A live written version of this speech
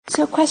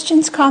So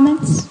questions,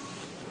 comments?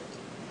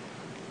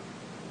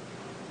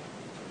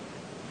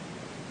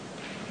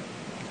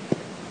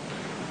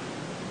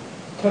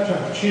 Touch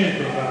on what China's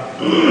brought up.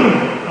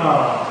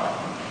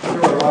 There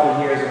were a lot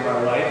of years in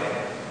my life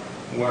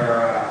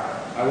where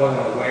I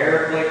wasn't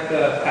aware of like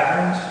the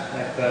patterns,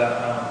 like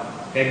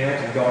the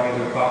ignorance of going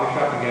into a coffee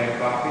shop and getting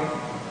coffee,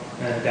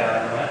 and then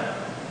down I went,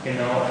 you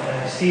know.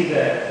 And I see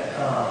that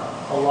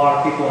a lot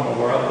of people in the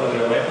world live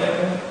their life like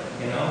that,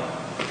 you know.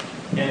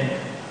 And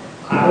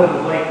I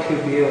would like to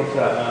be able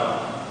to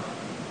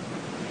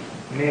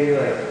maybe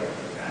like,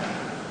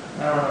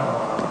 I don't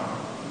know,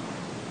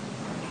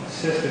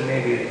 assist in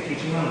maybe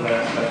teaching them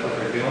that that's what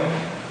they're doing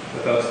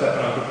without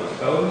stepping on people's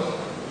toes,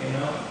 you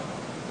know.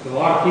 Because a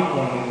lot of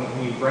people,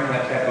 when you bring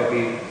that type of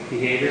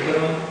behavior to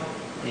them,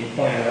 and you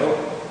point it out,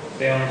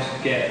 they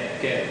almost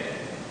get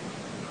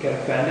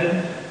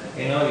offended,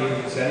 you know, you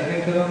even say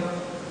anything to them.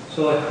 So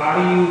like, how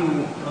do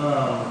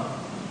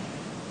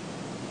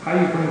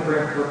you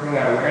bring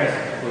that awareness to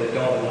people that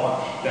don't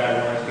watch that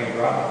awareness being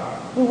brought up?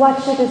 You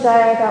watch the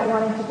desire about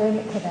wanting to bring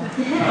it to them.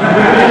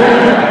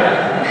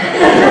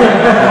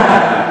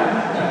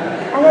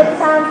 And it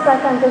sounds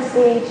like I'm just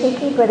being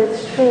cheeky, but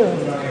it's true.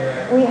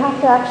 We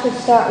have to actually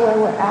start where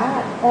we're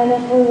at. And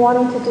if we're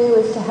wanting to do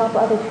is to help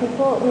other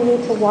people, we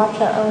need to watch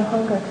our own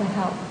hunger to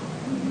help.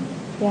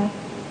 Yeah?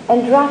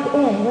 And drop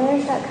in. Where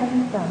is that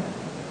coming from?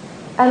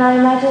 And I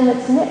imagine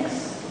it's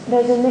mixed.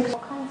 There's a mix of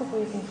all kinds of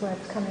reasons where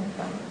it's coming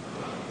from.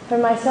 For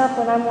myself,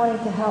 when I'm wanting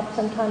to help,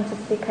 sometimes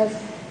it's because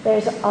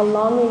there's a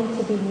longing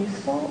to be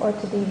useful or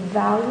to be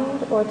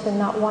valued or to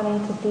not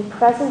wanting to be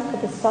present for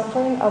the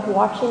suffering of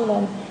watching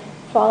them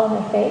fall on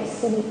their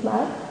face and eat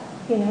mud.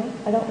 You know,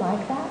 I don't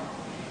like that.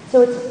 So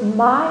it's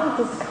my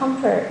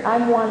discomfort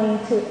I'm wanting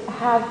to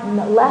have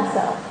less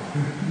of.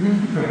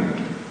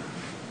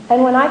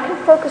 And when I can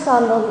focus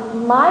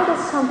on my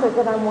discomfort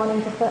that I'm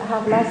wanting to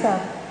have less of,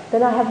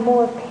 then I have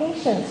more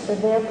patience for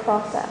their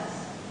process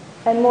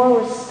and more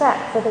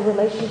respect for the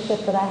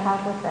relationship that I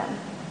have with them,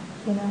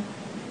 you know.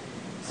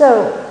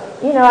 So,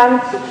 you know, I'm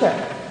a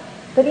teacher.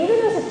 But even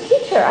as a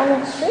teacher,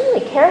 I'm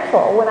extremely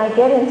careful when I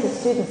get into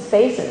students'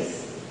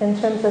 faces in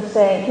terms of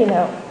saying, you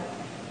know,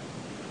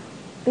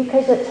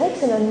 because it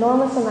takes an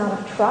enormous amount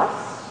of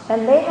trust,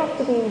 and they have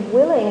to be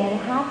willing and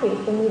happy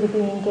for me to be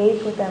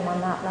engaged with them on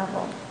that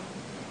level.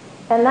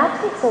 And that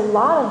takes a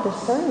lot of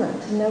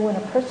discernment to know when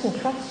a person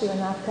trusts you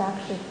enough to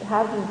actually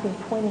have you be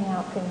pointing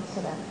out things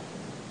to them.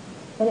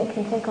 And it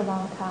can take a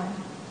long time.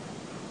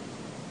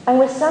 And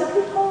with some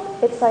people,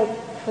 it's like,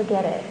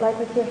 forget it. Like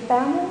with your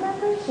family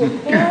members, your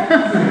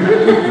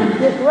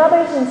parents, your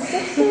brothers and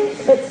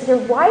sisters, it's your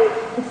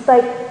wife. It's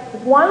like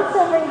once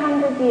every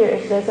 100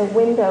 years, there's a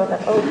window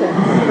that opens, and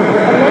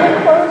then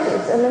it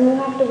closes, and then you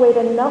have to wait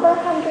another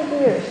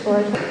 100 years for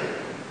it.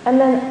 And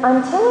then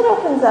until it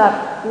opens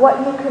up, what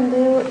you can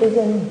do is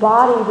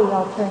embody the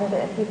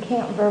alternative. You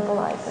can't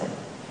verbalize it.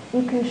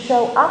 You can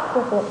show up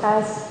with it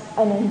as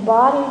an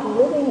embodied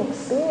living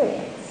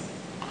experience.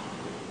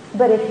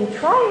 But if you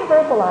try and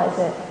verbalize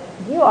it,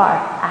 you are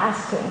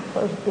asking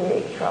for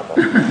big trouble.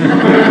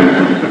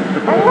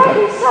 And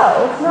rightly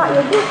so, it's not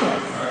your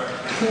business,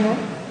 you know?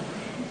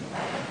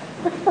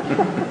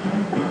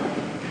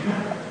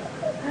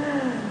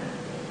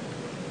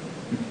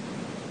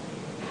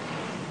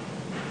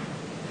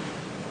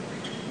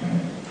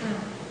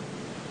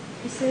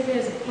 You say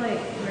there's a point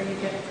where you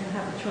get to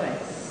have a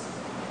choice.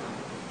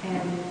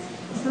 And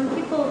some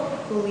people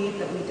believe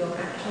that we don't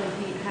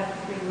actually have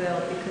free will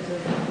because of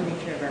the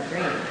nature of our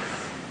brains.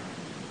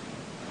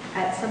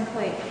 At some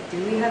point, do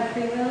we have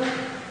free will?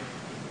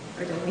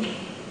 Or don't we?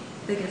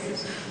 I guess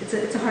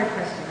it's a hard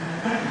question.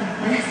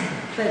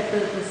 But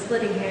the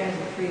splitting hairs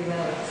of free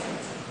will, it's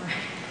hard.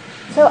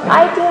 So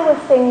I deal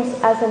with things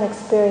as an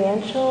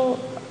experiential,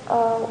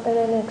 in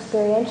an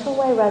experiential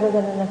way rather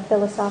than in a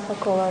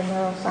philosophical or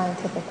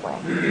neuroscientific way.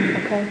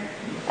 Okay?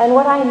 And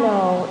what I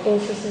know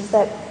is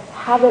that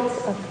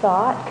habits of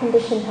thought,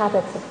 conditioned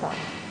habits of thought.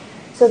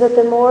 So that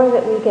the more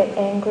that we get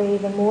angry,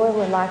 the more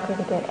we're likely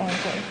to get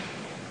angry.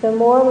 The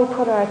more we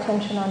put our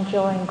attention on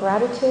joy and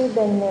gratitude,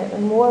 then the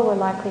more we're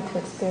likely to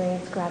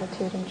experience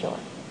gratitude and joy.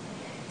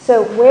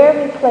 So where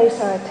we place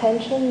our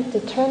attention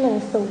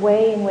determines the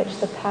way in which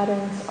the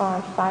patterns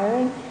are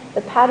firing.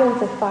 The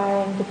patterns of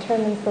firing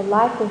determines the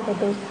likelihood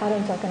those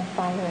patterns are going to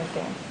fire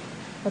again.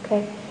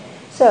 Okay?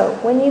 So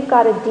when you've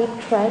got a deep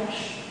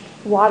trench,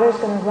 water's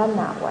going to run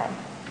that way.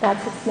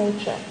 That's its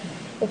nature.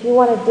 If you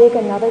want to dig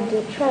another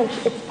deep trench,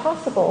 it's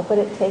possible, but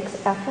it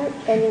takes effort,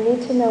 and you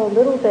need to know a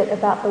little bit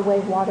about the way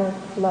water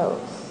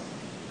flows,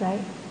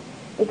 right?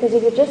 Because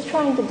if you're just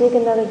trying to dig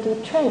another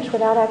deep trench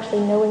without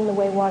actually knowing the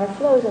way water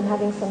flows and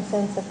having some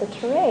sense of the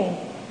terrain,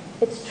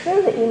 it's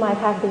true that you might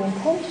have the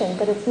intention,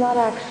 but it's not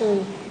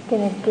actually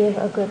going to give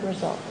a good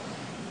result,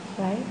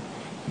 right?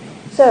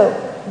 So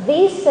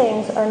these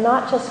things are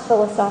not just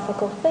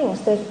philosophical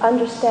things. There's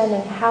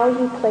understanding how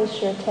you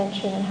place your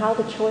attention and how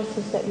the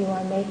choices that you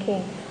are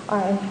making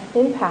are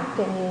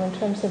impacting you in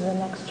terms of the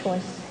next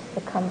choice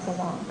that comes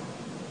along.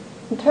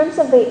 In terms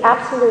of the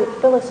absolute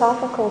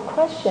philosophical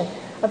question,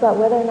 about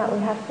whether or not we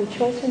have free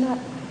choice or not,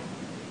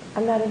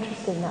 I'm not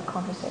interested in that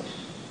conversation.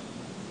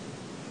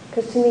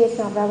 Because to me it's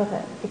not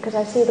relevant, because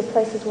I see the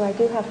places where I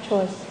do have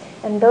choice,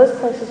 and those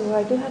places where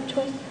I do have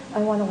choice, I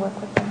want to work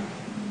with them.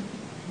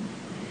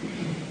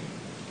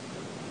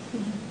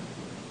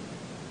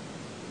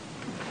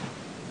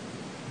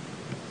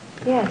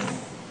 Yes?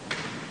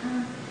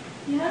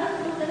 You have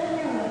a little bit on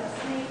your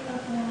website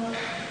about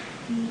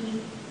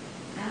the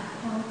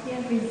quality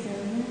of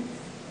resilience.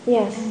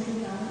 Yes. And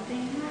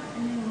developing that,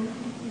 and I wondered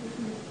if you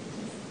could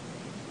just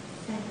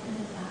say a bit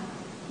about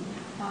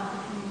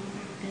quality and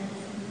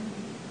practice.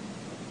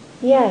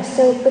 Yes,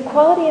 so the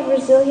quality of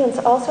resilience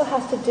also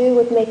has to do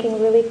with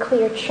making really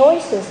clear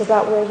choices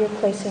about where you're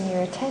placing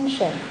your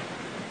attention.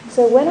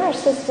 So when our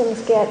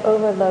systems get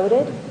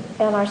overloaded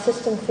and our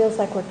system feels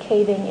like we're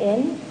caving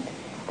in,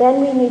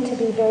 then we need to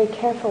be very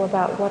careful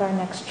about what our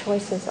next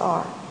choices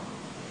are.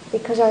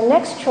 Because our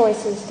next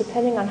choices,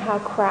 depending on how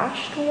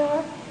crashed we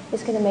are,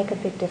 is going to make a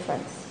big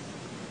difference.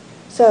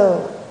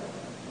 So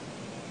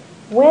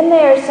when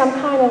there's some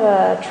kind of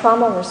a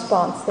trauma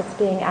response that's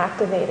being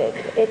activated,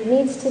 it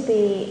needs to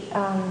be,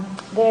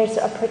 there's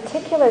a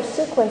particular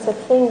sequence of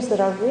things that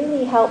are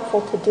really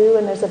helpful to do,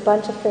 and there's a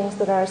bunch of things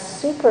that are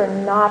super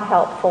not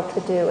helpful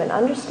to do. And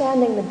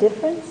understanding the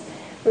difference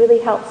really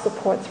helps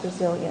supports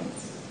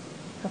resilience.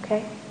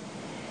 Okay?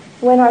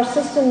 When our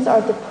systems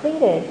are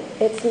depleted,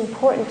 it's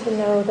important to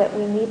know that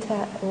we need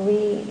to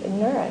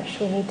re-nourish,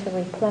 we need to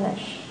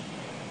replenish.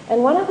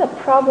 And one of the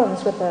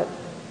problems with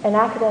an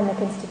academic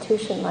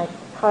institution like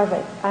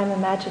Harvard, I'm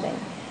imagining,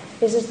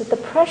 is that the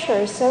pressure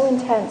is so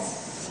intense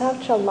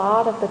such a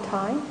lot of the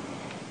time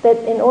that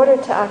in order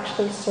to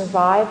actually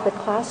survive the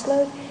class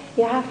load,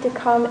 you have to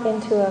come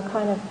into a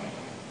kind of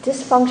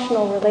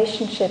dysfunctional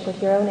relationship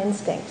with your own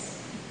instincts.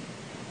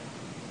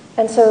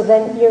 And so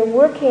then you're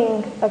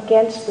working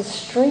against the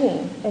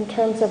stream in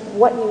terms of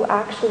what you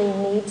actually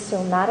need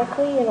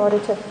somatically in order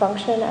to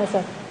function as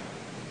a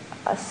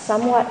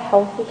somewhat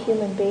healthy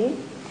human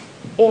being,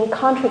 in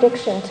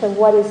contradiction to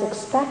what is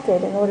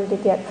expected in order to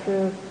get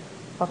through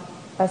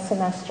a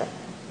semester.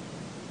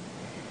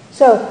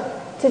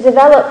 So to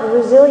develop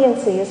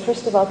resiliency is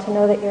first of all to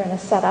know that you're in a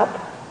setup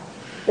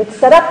that's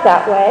set up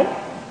that way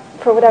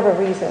for whatever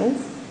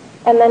reasons,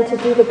 and then to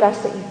do the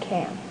best that you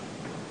can.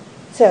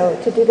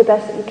 So to do the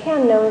best that you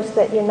can knows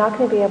that you're not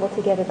going to be able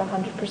to get it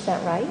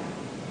 100% right,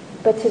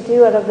 but to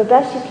do it the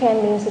best you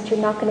can means that you're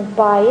not going to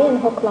buy in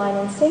hook, line,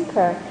 and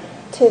sinker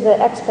to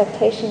the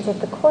expectations of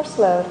the course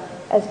load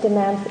as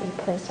demands that you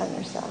place on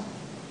yourself.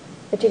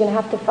 That you're going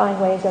to have to find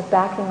ways of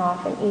backing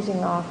off and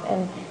easing off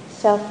and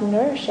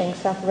self-nourishing,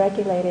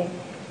 self-regulating.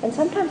 And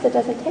sometimes it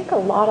doesn't take a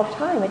lot of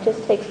time, it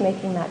just takes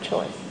making that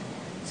choice.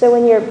 So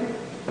when you're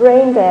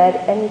brain dead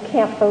and you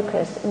can't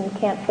focus and you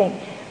can't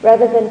think,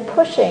 rather than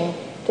pushing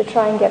to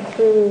try and get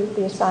through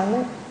the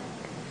assignment,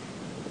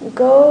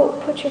 go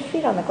put your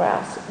feet on the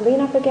grass, lean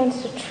up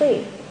against a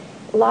tree,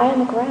 lie on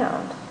the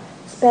ground,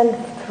 spend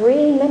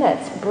 3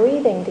 minutes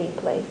breathing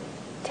deeply,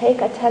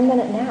 take a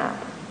 10-minute nap,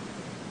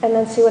 and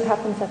then see what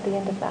happens at the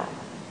end of that.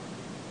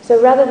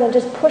 So rather than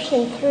just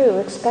pushing through,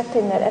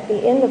 expecting that at the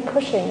end of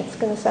pushing it's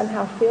going to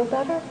somehow feel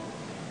better,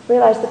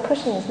 realize the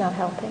pushing is not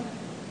helping,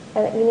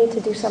 and that you need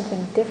to do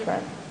something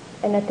different.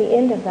 And at the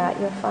end of that,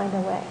 you'll find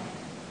a way.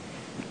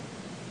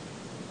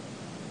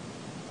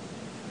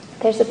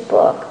 There's a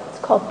book, it's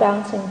called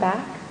Bouncing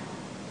Back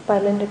by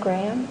Linda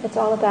Graham. It's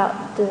all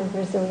about the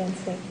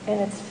resiliency,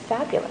 and it's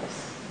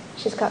fabulous.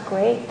 She's got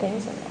great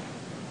things in there.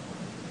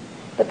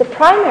 But the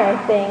primary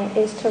thing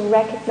is to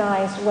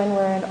recognize when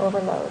we're in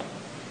overload.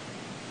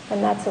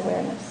 And that's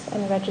awareness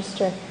and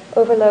register.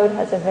 Overload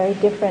has a very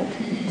different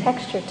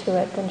texture to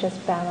it than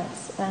just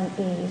balance and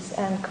ease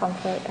and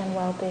comfort and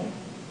well-being.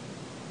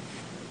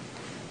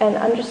 And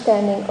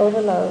understanding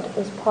overload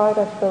is part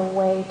of the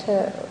way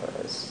to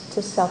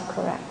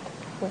self-correct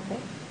with it.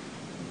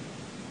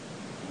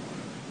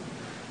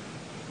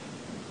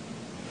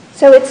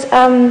 So it's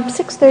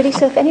 6:30,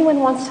 so if anyone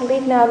wants to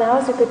leave now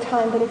is a good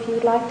time, but if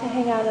you'd like to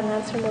hang out and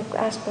ask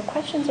more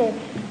questions or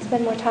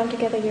spend more time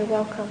together, you're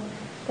welcome.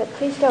 But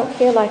please don't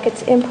feel like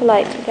it's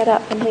impolite to get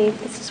up and leave.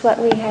 This is what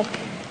we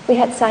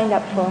had signed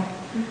up for.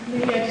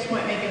 Maybe I just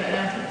might make an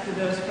announcement for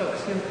those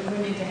folks who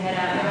need to head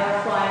out. There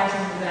are flyers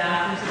in the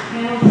back. There's a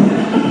panel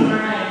discussion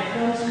tomorrow night, a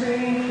film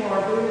screening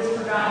for Buddha's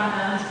Forgotten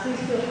Nuns.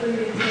 Please feel free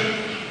to take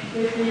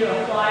with you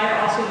a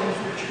flyer. Also, there's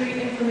retreat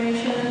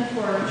information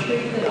for a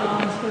retreat that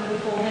Amma is going to be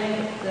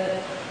holding.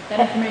 That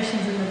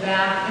information's in the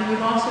back. And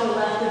we've also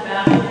left a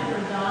basket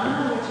for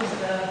Dana, which is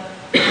the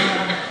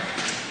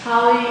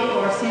Pali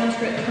or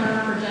Sanskrit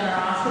term for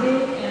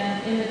generosity.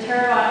 And in the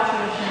Theravada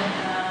tradition,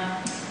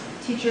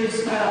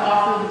 teachers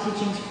offer the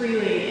teachings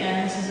freely,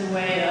 and this is a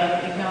way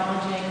of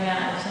acknowledging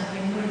that if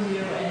something moves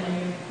you and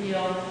you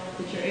feel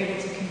that you're able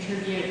to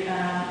contribute,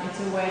 it's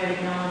a way of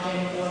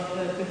acknowledging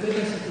both the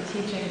goodness of the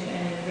teachings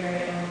and your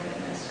very own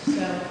goodness.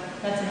 So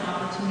that's an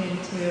opportunity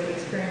to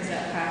experience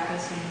that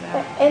practice in the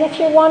back. And if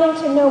you're wanting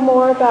to know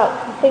more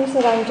about the things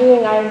that I'm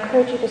doing, I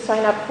encourage you to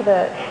sign up for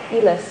the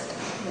e-list.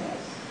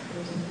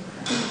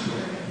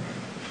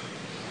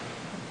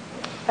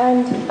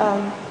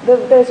 attend,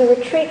 there's a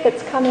retreat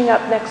that's coming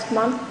up next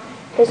month.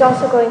 There's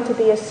also going to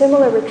be a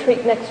similar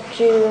retreat next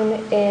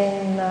June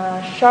in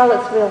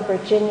Charlottesville,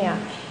 Virginia.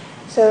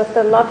 So if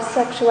the Love,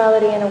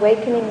 Sexuality, and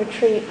Awakening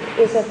retreat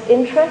is of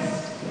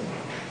interest,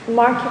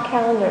 mark your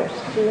calendars,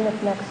 June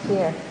of next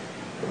year.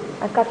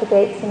 I've got the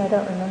dates and I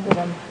don't remember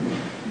them.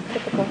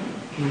 Typical.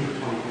 June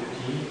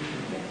 2015.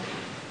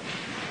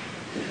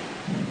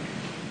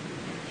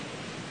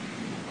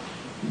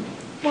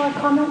 More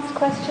comments,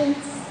 questions,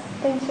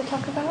 things to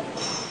talk about?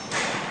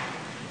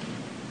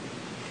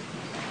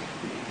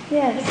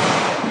 Yes.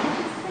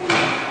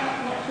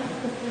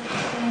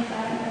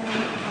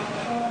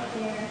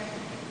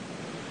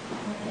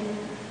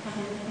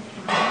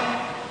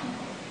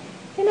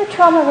 In a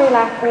trauma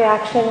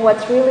reaction,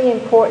 what's really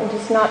important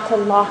is not to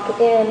lock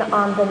in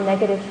on the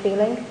negative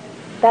feeling.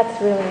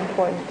 That's really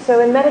important. So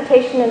in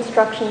meditation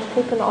instructions,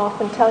 people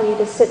often tell you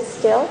to sit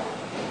still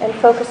and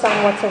focus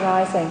on what's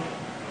arising.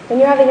 When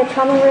you're having a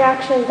trauma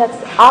reaction, that's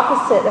the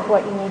opposite of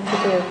what you need to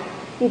do.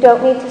 You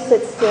don't need to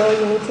sit still.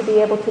 You need to be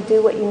able to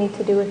do what you need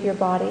to do with your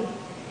body.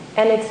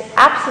 And it's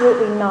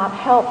absolutely not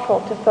helpful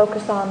to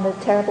focus on the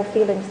terrible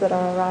feelings that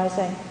are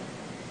arising.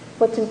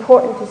 What's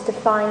important is to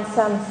find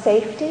some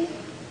safety,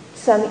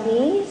 some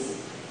ease,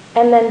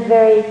 and then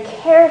very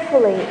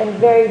carefully and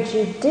very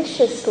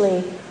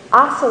judiciously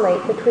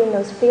oscillate between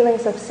those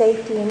feelings of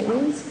safety and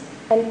ease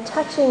and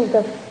touching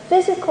the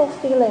physical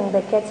feeling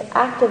that gets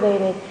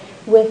activated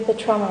with the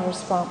trauma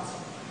response.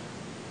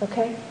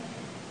 Okay?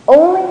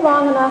 Only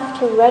long enough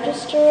to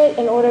register it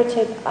in order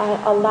to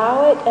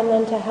allow it and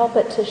then to help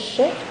it to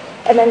shift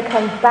and then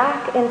come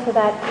back into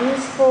that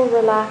easeful,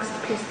 relaxed,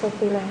 peaceful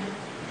feeling.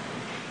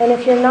 And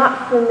if you're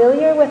not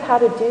familiar with how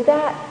to do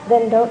that,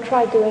 then don't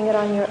try doing it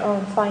on your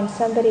own. Find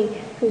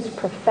somebody who's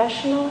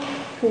professional,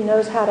 who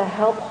knows how to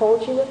help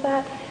hold you with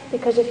that.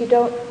 Because if you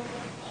don't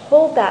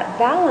hold that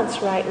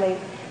balance rightly,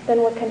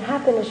 then what can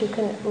happen is you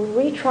can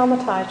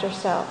re-traumatize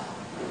yourself.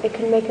 It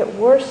can make it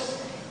worse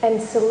and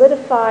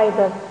solidify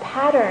the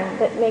pattern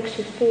that makes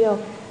you feel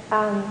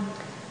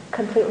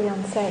completely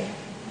unsafe.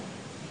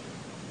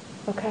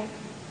 Okay?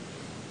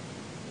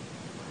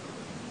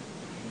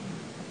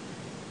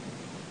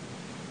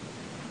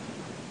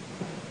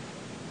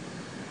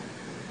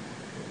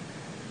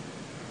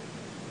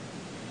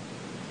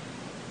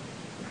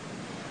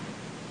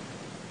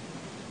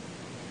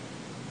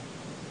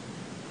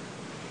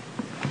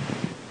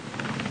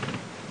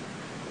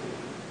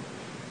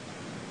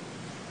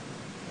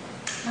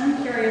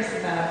 I'm curious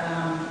about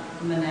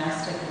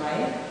monastic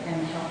life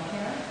and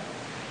healthcare.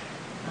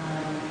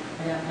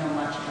 I don't know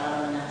much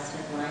about a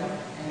monastic life,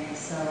 and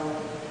so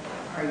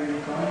are you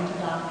going to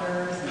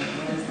doctors, and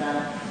what is that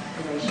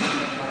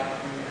relationship like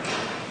for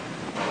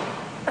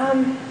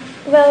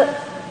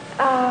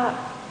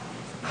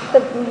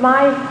you?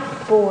 My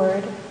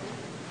board,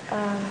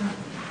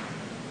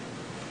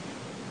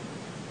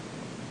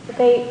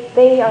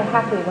 they are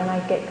happy when I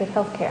get good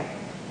health care,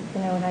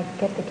 when I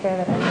get the care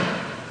that I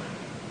need.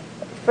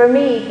 For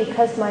me,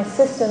 because my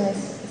system is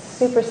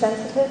super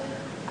sensitive,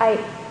 I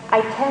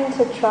tend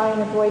to try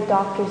and avoid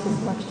doctors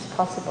as much as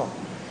possible.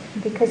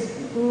 Because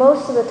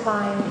most of the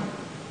time,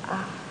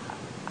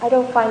 I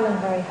don't find them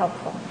very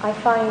helpful. I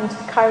find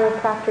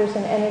chiropractors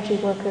and energy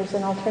workers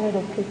and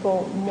alternative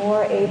people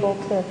more able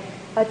to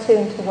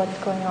attune to what's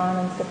going on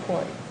and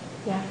support.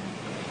 Yeah.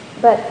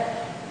 But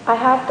I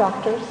have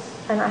doctors,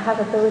 and I have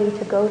ability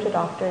to go to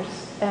doctors,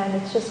 and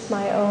it's just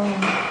my own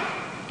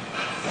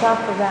stuff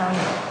around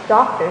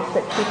doctors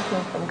that keeps me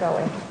from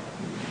going.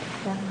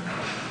 Yeah.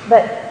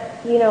 But,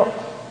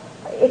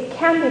 it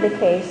can be the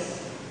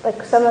case,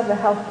 like some of the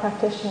health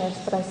practitioners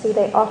that I see,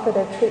 they offer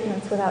their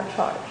treatments without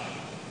charge,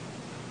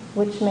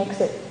 which makes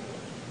it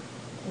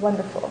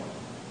wonderful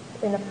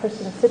in a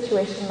person's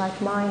situation like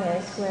mine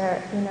is,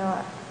 where,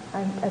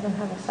 I don't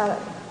have a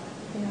salary,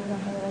 I don't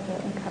have a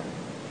regular income.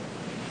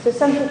 So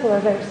some people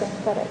are very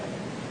sympathetic,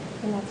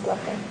 and that's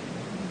lovely.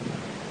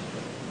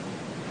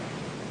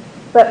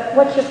 But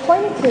what you're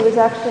pointing to is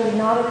actually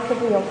not a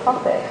trivial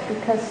topic,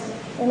 because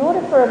in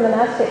order for a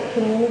monastic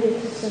community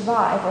to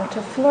survive or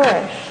to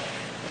flourish,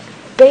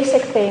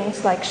 basic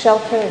things like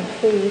shelter and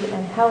food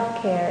and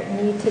health care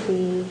need to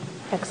be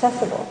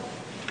accessible.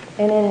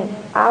 And in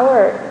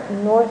our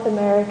North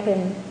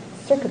American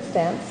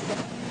circumstance,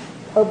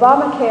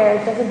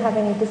 Obamacare doesn't have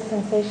any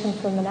dispensation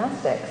for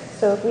monastics.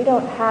 So if we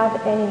don't have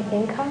any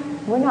income,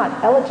 we're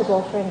not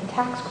eligible for any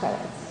tax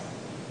credits.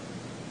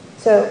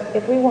 So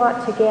if we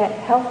want to get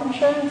health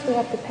insurance, we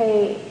have to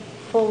pay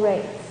full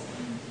rates.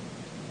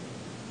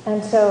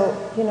 And so,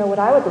 what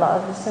I would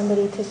love is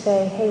somebody to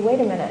say, hey, wait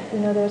a minute,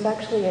 there's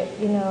actually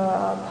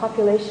a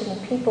population of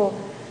people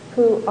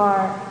who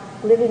are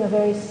living a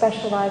very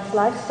specialized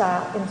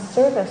lifestyle in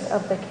service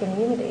of the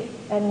community.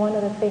 And one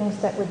of the things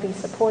that would be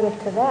supportive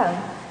to them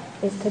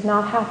is to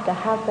not have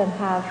them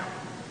have,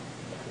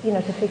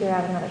 to figure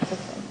out another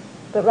system.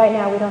 But right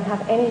now we don't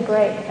have any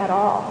break at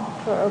all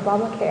for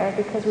Obamacare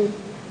because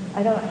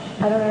I don't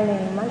earn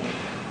any money.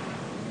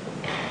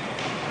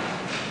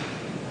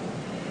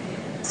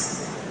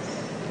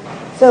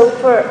 So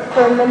for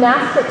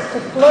monastics to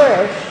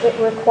flourish, it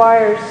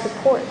requires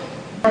support.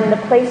 And the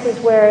places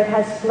where it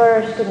has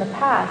flourished in the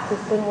past has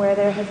been where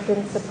there has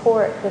been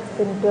support that's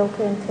been built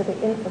into the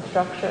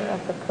infrastructure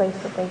of the place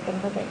that they've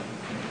been living.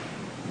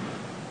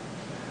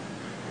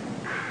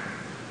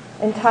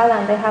 In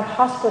Thailand, they have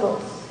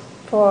hospitals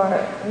for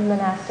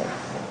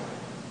monastics.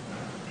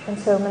 And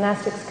so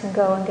monastics can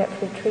go and get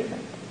free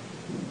treatment.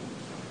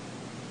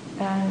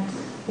 And,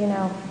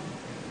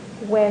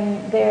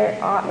 when there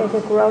is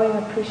a growing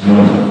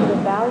appreciation for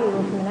the value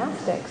of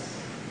monastics,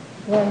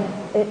 then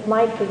it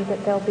might be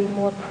that there'll be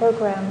more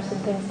programs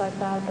and things like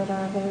that that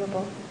are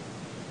available.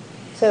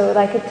 So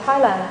like in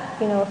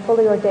Thailand, a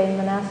fully ordained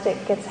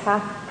monastic gets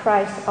half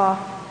price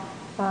off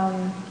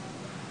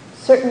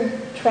certain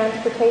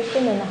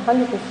transportation and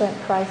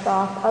 100% price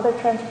off other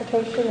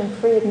transportation and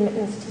free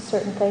admittance to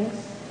certain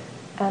things.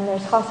 And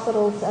there's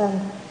hospitals and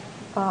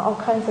all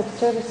kinds of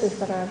services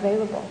that are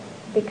available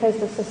because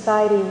the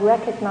society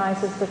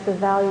recognizes that the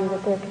value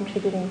that they're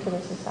contributing to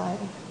the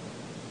society.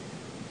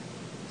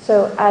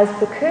 So as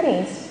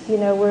bhikkhunis,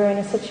 we're in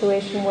a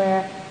situation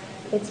where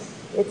it's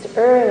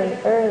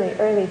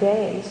early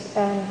days,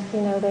 and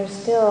there's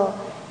still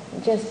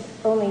just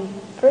only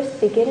first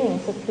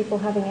beginnings of people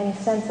having any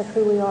sense of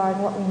who we are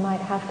and what we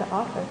might have to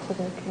offer to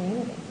the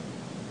community.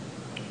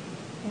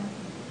 Yeah.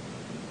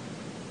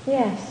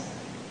 Yes.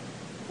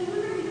 I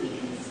wonder if you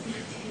can speak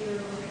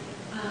to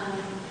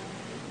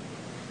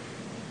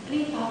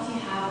any thoughts you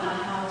have on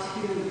how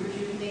to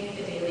rejuvenate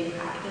a daily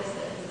practice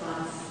that has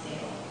gone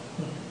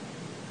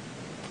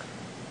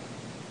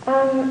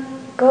stale.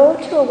 Go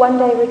to a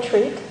one-day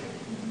retreat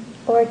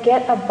or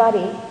get a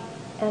buddy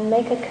and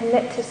make a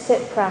commit to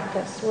sit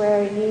practice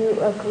where you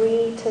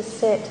agree to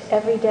sit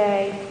every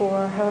day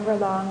for however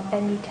long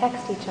and you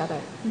text each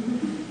other.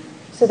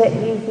 So that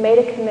you've made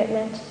a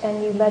commitment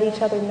and you let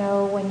each other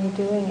know when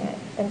you're doing it,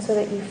 and so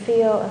that you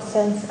feel a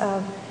sense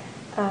of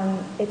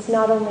it's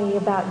not only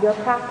about your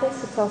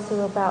practice, it's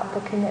also about the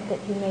commit that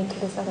you made to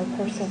this other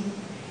person.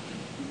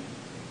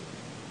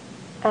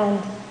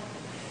 And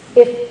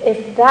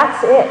if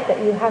that's it,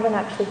 that you haven't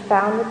actually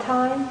found the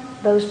time,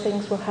 those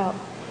things will help.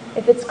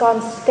 If it's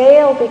gone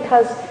stale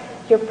because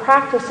your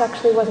practice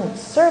actually wasn't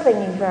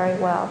serving you very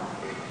well,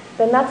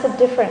 then that's a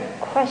different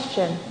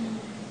question.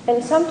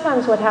 And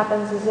sometimes what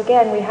happens is,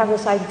 again, we have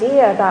this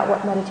idea about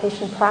what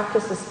meditation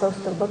practice is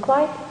supposed to look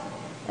like.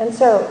 And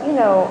so,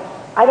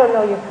 I don't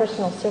know your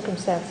personal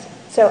circumstance.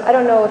 So I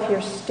don't know if you're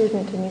a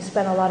student and you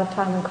spend a lot of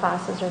time in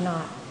classes or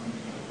not.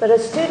 But a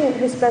student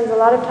who spends a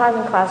lot of time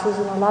in classes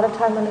and a lot of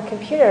time on the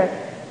computer,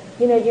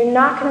 you're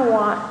not going to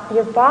want,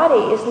 your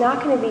body is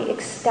not going to be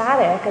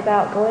ecstatic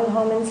about going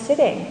home and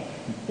sitting,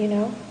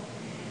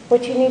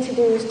 What you need to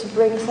do is to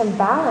bring some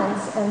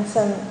balance and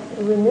some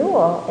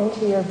renewal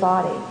into your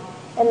body.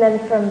 And then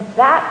from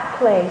that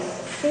place,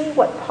 see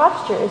what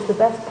posture is the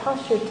best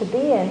posture to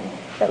be in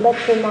that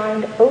lets your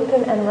mind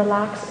open and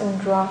relax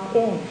and drop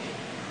in.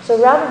 So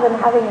rather than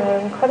having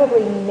an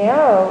incredibly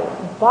narrow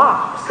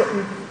box that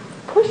you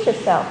push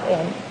yourself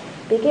in,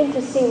 begin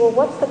to see, well,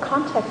 what's the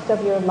context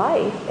of your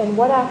life and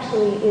what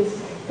actually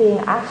is being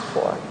asked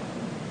for?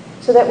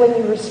 So that when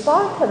you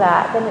respond to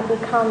that, then it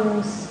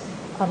becomes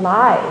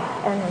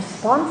alive and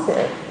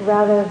responsive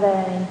rather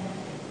than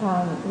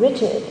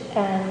rigid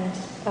and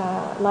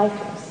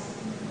lifeless.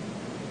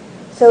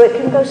 So it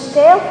can go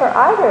stale for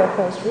either of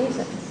those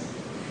reasons.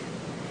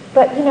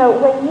 But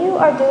when you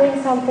are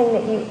doing something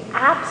that you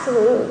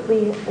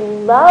absolutely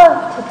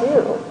love to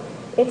do,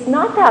 it's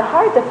not that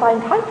hard to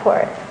find time for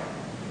it.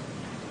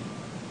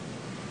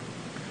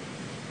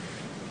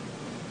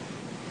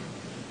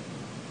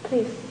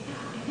 Please. Yeah,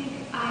 I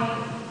think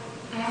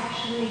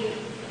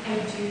I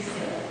do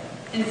sit,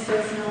 and so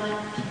it's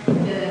not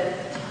the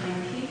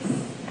timepiece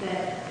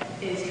that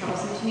is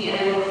troublesome to me, and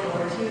I look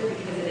forward to it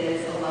because it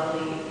is a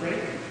lovely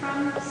break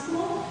from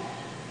school.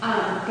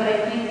 But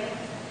I think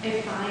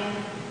I find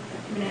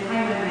my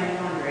mind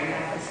wandering. I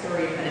have the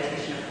story of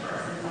meditation, of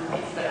course, in some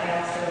ways, but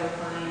I also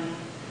find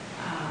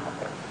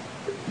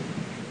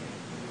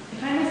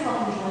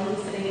myself enjoying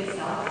the sitting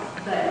itself,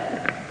 but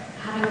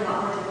having a lot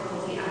more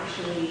difficulty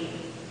actually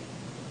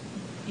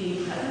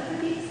being present with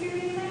the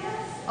experience, I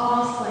guess.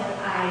 Almost like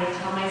I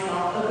tell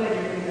myself, oh good,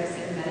 you're going to go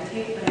sit and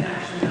meditate, but I'm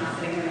actually not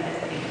sitting or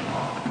meditating at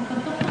all.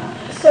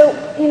 So,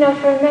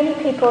 for many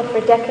people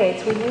for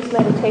decades, we use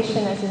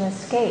meditation as an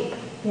escape.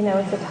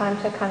 It's a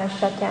time to kind of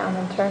shut down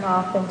and turn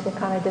off and to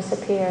kind of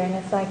disappear. And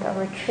it's like a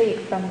retreat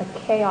from the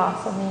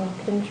chaos and the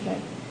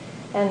impingement.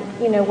 And,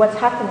 what's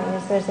happening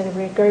is there's a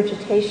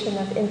regurgitation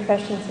of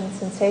impressions and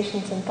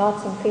sensations and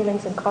thoughts and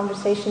feelings and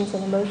conversations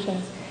and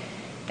emotions.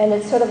 And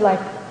it's sort of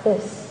like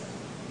this.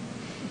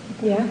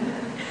 Yeah?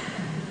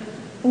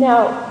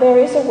 Now, there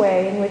is a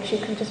way in which you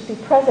can just be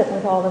present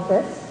with all of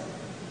this.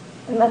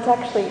 And that's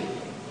actually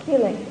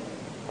healing.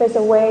 There's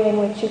a way in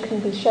which you can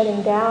be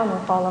shutting down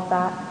with all of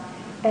that.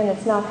 And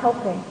it's not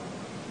helping.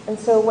 And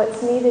so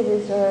what's needed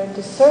is a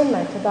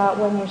discernment about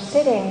when you're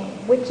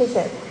sitting, which is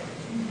it?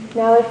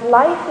 Now if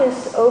life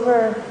is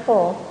over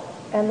full,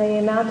 and the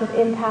amount of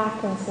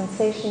impact and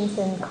sensations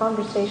and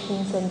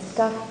conversations and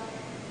stuff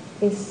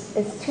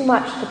is too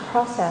much to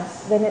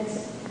process, then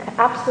it's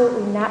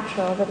absolutely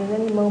natural that at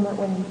any moment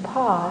when you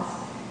pause,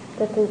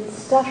 that the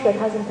stuff that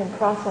hasn't been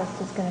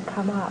processed is going to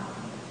come up.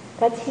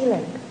 That's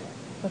healing,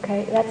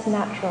 okay? That's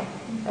natural,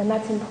 and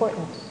that's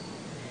important.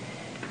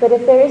 But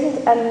if there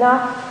isn't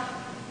enough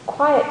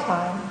quiet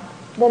time,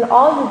 then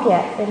all you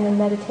get in the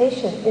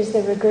meditation is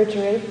the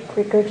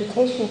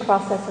regurgitation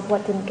process of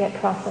what didn't get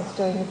processed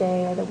during the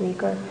day or the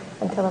week or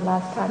until the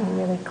last time you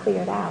really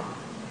cleared out.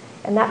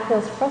 And that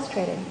feels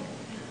frustrating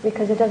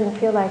because it doesn't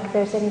feel like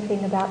there's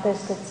anything about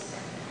this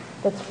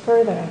that's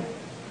furthering.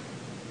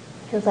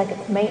 It feels like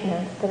it's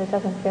maintenance, but it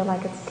doesn't feel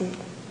like it's deep.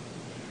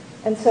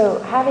 And so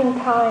having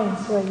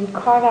times where you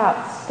carve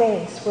out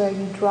space, where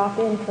you drop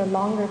in for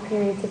longer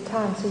periods of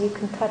time so you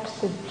can touch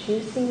the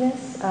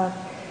juiciness of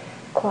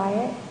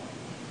quiet,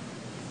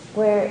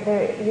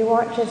 where you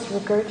aren't just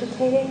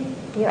regurgitating,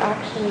 you're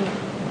actually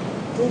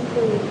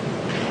deeply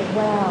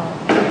well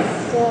in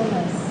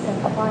stillness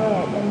and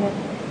quiet and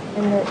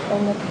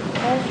the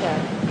pleasure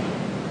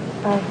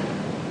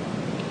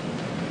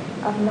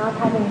of not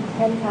having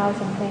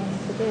 10,000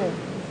 things to do.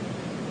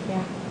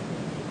 Yeah.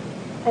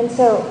 And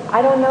so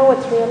I don't know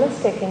what's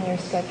realistic in your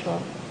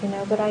schedule,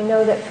 but I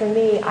know that for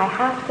me, I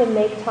have to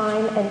make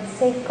time and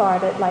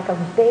safeguard it like a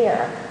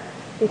bear,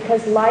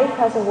 because life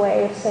has a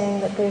way of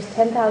saying that there's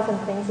 10,000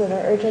 things that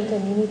are urgent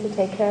and you need to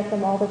take care of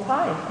them all the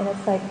time. And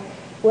it's like,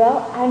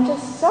 well, I'm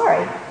just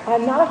sorry,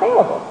 I'm not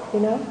available,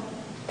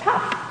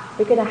 Tough.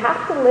 You're going to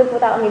have to live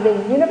without me.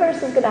 The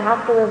universe is going to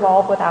have to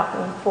revolve without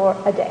me for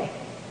a day,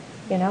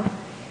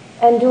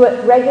 And do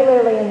it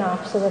regularly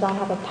enough so that I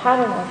have a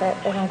pattern of it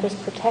and I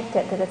just protect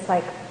it, that it's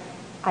like,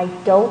 I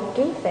don't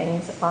do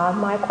things on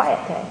my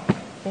quiet day,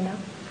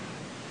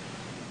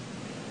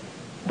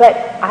 But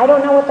I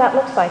don't know what that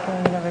looks like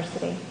in the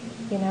university,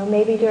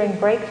 maybe during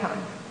break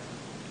time,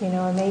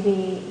 or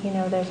maybe,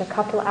 there's a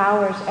couple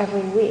hours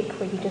every week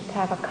where you just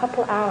have a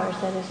couple hours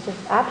that is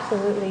just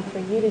absolutely for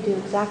you to do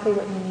exactly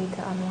what you need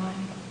to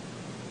unwind,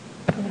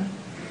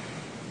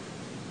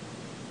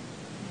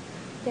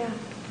 Yeah.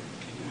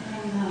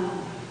 I'm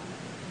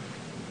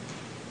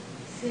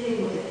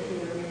sitting with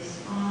your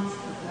response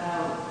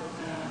about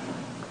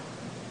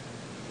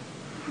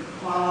the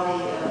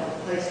quality of a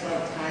place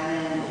like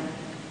Thailand,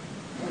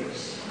 which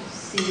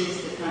sees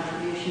the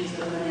contributions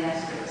of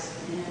monastics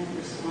and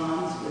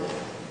responds with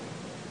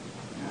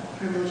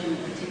privilege in a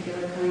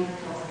particular kind of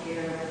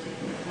healthcare, a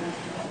particular kind of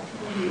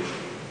opportunities.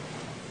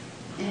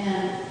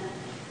 And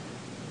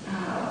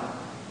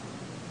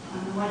on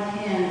the one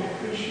hand,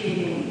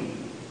 appreciating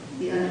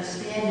the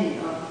understanding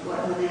of what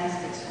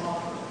monastics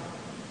offer,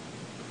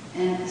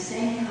 and at the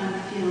same time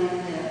feeling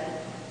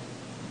that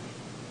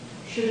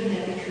shouldn't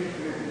that be true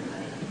for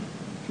everybody?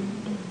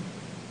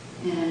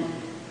 And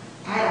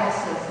I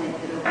also think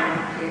that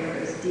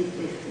Obamacare is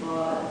deeply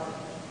flawed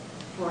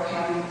for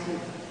having to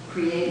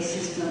create a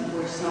system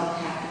where some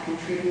have to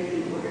contribute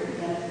in order to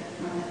benefit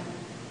from it,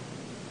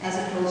 as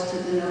opposed to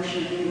the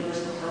notion of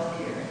universal health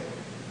care,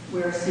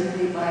 where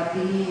simply by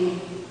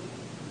being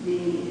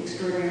the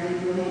extraordinarily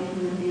brilliant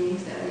human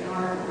beings that we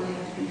are, what we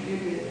have to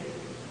contribute,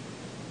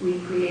 we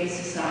create a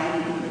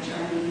society in which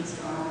our needs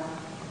are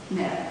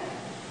met.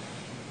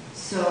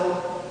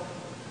 So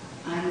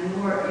I'm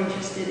more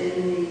interested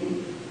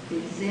in the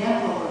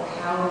example of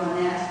how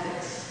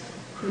monastics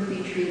could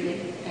be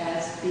treated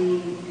as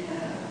being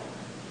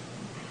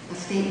a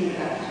statement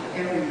about how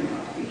everyone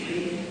ought to be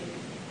treated,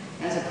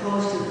 as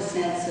opposed to the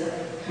sense of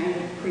kind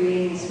of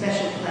creating a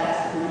special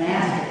class of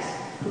monastics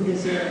who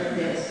deserve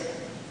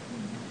this,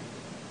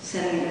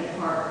 setting it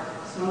apart.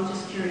 So I'm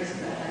just curious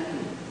about how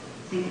you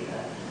think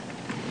about that.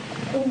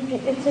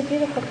 It's a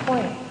beautiful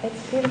point.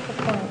 It's a beautiful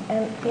point.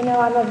 And,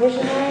 I'm a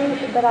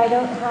visionary, but I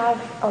don't have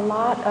a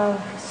lot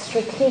of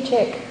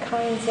strategic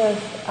kinds of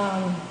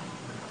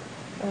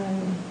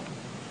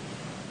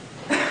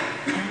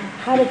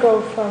how to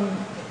go from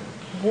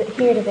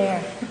here to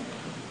there.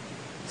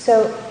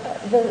 So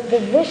the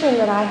vision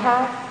that I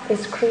have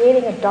is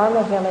creating a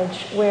Dharma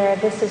village where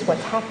this is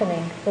what's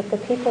happening, that the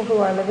people who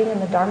are living in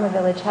the Dharma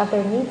village have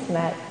their needs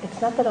met. It's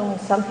not that only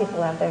some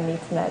people have their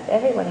needs met.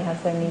 Everybody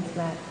has their needs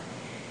met.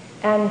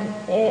 And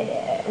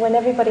when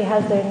everybody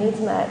has their needs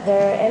met,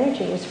 their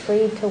energy is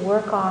free to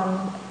work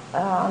on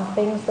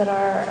things that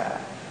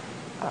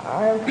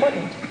are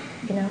important,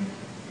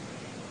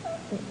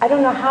 I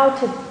don't know how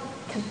to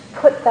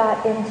put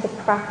that into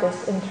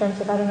practice in terms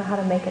of, I don't know how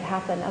to make it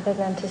happen other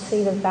than to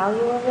see the value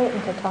of it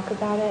and to talk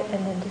about it,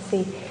 and then to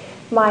see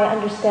my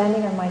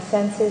understanding or my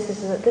senses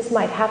is that this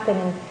might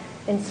happen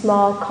in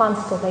small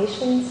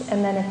constellations,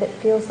 and then if it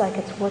feels like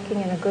it's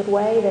working in a good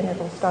way, then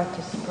it'll start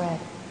to spread.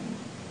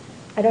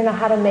 I don't know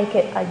how to make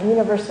it a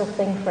universal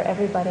thing for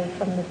everybody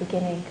from the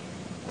beginning.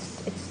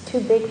 It's too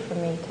big for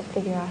me to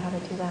figure out how to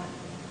do that.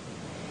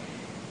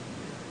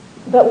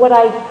 But what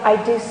I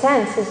do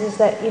sense is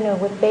that,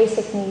 with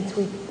basic needs,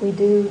 we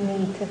do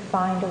need to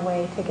find a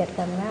way to get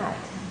them met.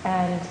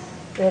 And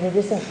that it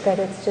isn't that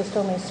it's just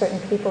only certain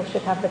people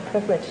should have the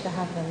privilege to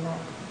have them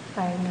met.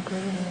 I'm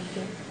agreeing with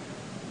you.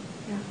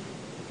 Yeah.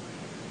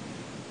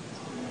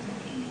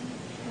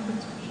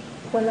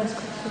 One last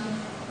question.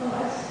 Well, I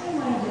just kind of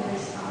wanted to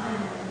respond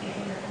and get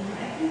your opinion.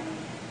 I think,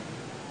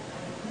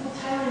 well,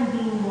 Thailand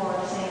being more,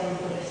 say, a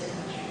Buddhist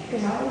country,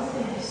 there's always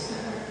been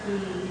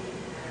historically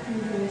in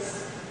Buddhist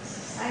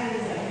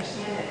societies, I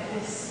understand that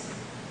this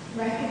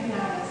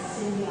recognized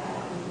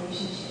symbiotic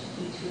relationship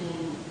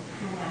between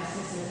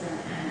monasticism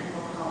and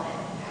we'll call it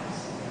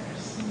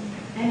householders.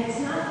 And it's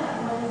not that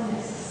one is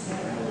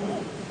necessarily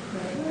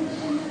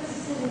privileged in that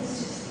system, it's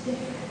just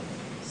different.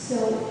 So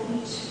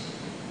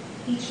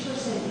each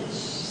person, each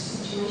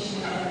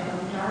situation has their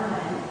own dharma,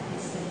 and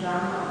it's the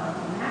dharma of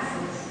the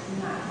masses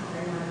not to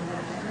bring money,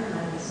 not to earn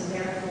money. So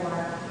therefore,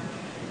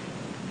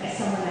 as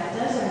someone that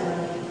does earn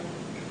money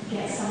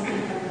gets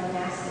something from the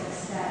monastics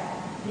that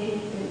they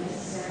didn't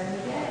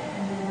necessarily get,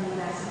 and then the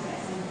monastic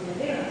gets something that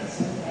they don't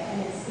necessarily get. And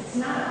it's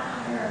not a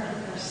hierarchy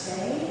per se.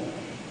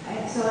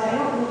 So I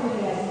don't look at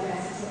it as the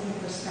monastics looking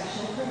for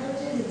special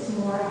privileges. It's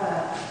more of a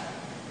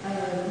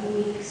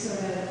unique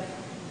sort of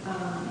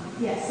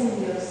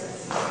symbiosis.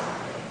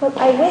 Well,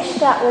 I wish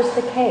that was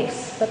the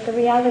case, but the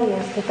reality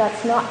is that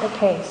that's not the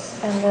case.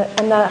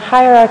 And the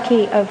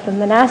hierarchy of the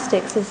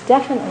monastics is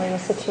definitely a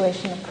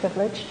situation of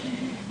privilege.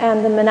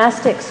 And the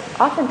monastics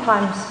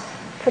oftentimes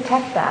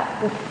protect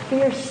that with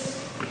fierce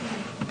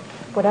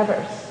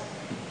whatevers.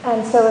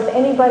 And so if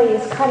anybody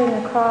is cutting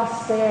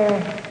across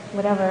their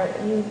whatever,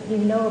 you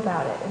know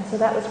about it. And so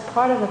that was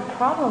part of the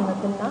problem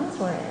that the nuns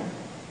were in,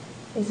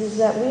 is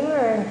that we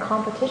were in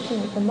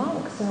competition with the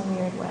monks in a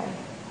weird way.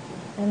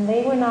 And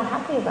they were not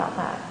happy about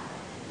that.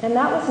 And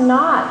that was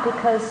not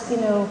because,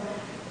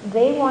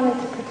 they wanted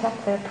to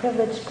protect their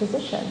privileged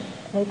position.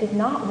 They did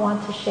not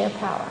want to share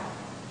power.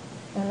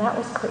 And that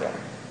was clear.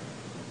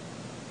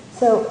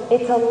 So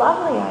it's a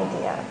lovely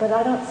idea, but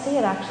I don't see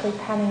it actually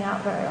panning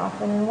out very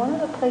often. And one of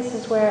the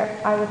places where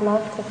I would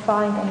love to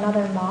find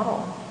another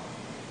model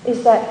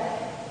is that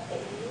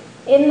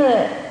in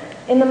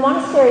the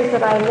monasteries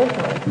that I lived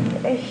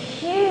with, a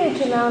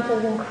huge amount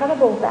of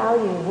incredible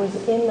value was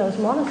in those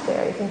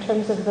monasteries in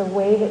terms of the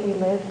way that we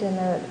lived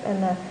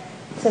and the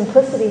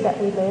simplicity that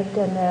we lived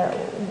and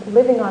the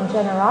living on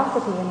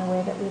generosity in the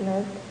way that we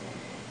lived.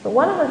 But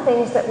one of the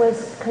things that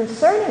was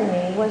concerning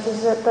me was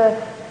that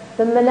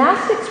the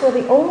monastics were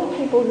the only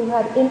people who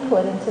had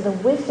input into the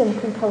wisdom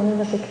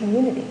component of the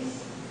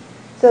communities.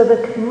 So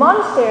the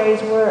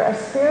monasteries were a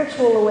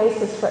spiritual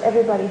oasis for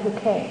everybody who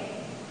came.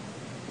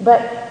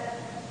 But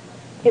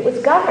it was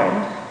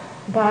governed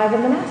by the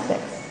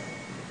monastics.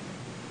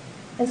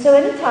 And so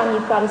anytime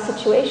you've got a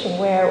situation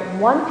where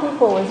one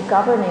people is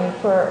governing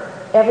for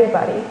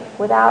everybody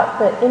without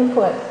the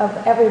input of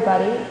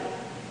everybody,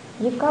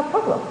 you've got a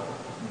problem.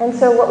 And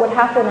so what would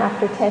happen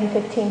after 10,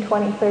 15,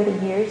 20,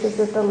 30 years is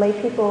that the lay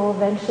people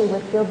eventually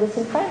would feel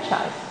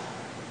disenfranchised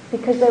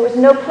because there was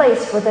no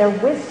place for their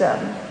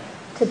wisdom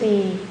to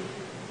be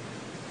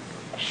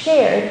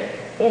shared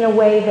in a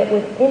way that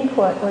would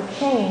input or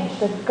change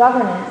the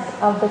governance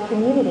of the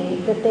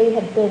community that they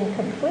had been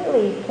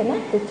completely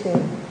connected to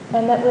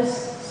and that was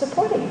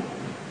supporting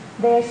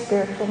their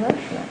spiritual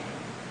nourishment.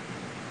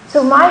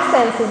 So my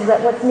sense is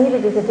that what's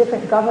needed is a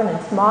different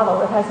governance model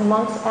that has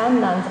monks and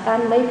nuns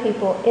and lay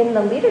people in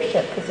the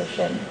leadership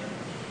position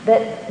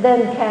that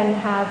then can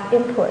have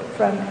input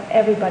from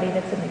everybody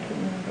that's in the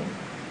community.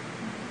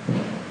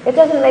 It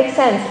doesn't make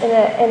sense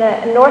in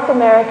a North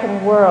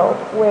American world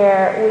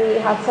where we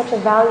have such a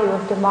value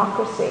of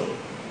democracy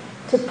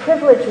to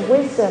privilege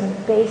wisdom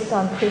based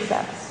on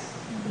precepts.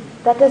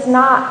 That does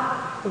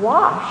not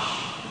wash.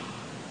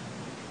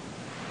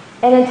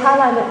 And in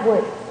Thailand it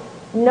would.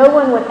 No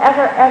one would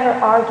ever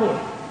argue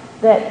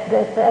that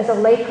as a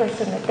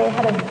layperson that they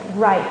had a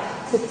right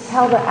to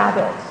tell the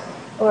abbot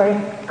or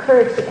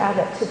encourage the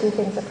abbot to do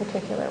things a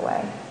particular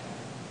way,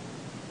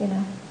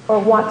 or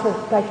want to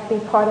be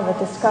part of a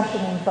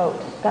discussion and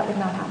vote. That would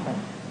not happen.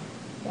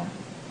 Yeah.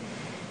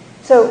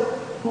 So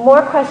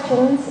more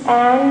questions,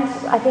 and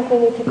I think we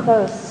need to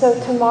close. So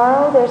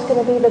tomorrow there's going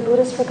to be the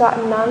Buddhist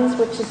Forgotten Nuns,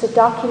 which is a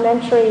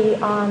documentary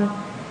on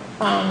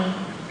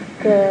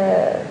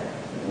the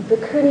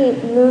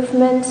Bhikkhuni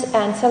movement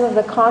and some of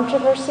the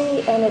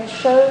controversy, and it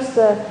shows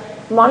the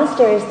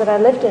monasteries that I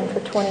lived in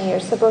for 20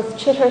 years. So both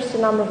Chithurst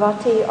and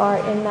Amravati are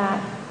in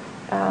that,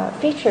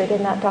 featured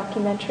in that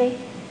documentary.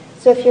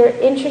 So if you're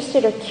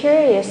interested or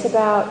curious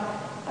about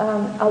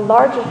a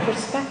larger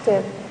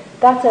perspective,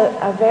 that's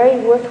a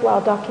very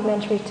worthwhile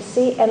documentary to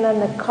see. And then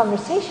the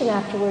conversation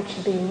afterwards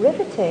should be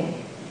riveting.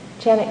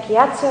 Janet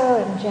Gyatso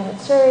and Janet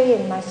Suri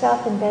and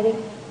myself and Betty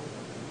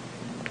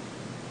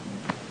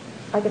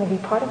are going to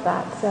be part of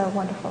that. So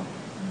wonderful.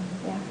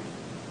 Yeah.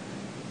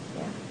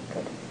 Yeah,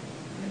 good.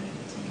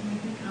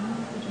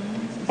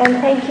 And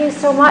thank you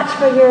so much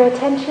for your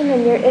attention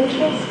and your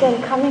interest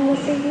in coming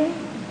this evening.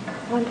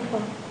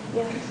 Wonderful.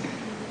 Yes.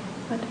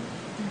 Wonderful.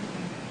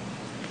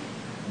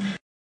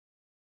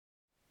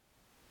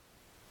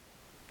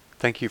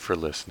 Thank you for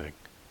listening.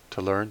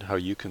 To learn how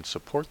you can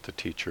support the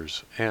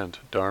teachers and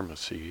Dharma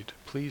Seed,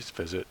 please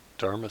visit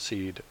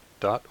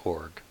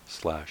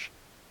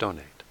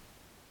dharmaseed.org/donate.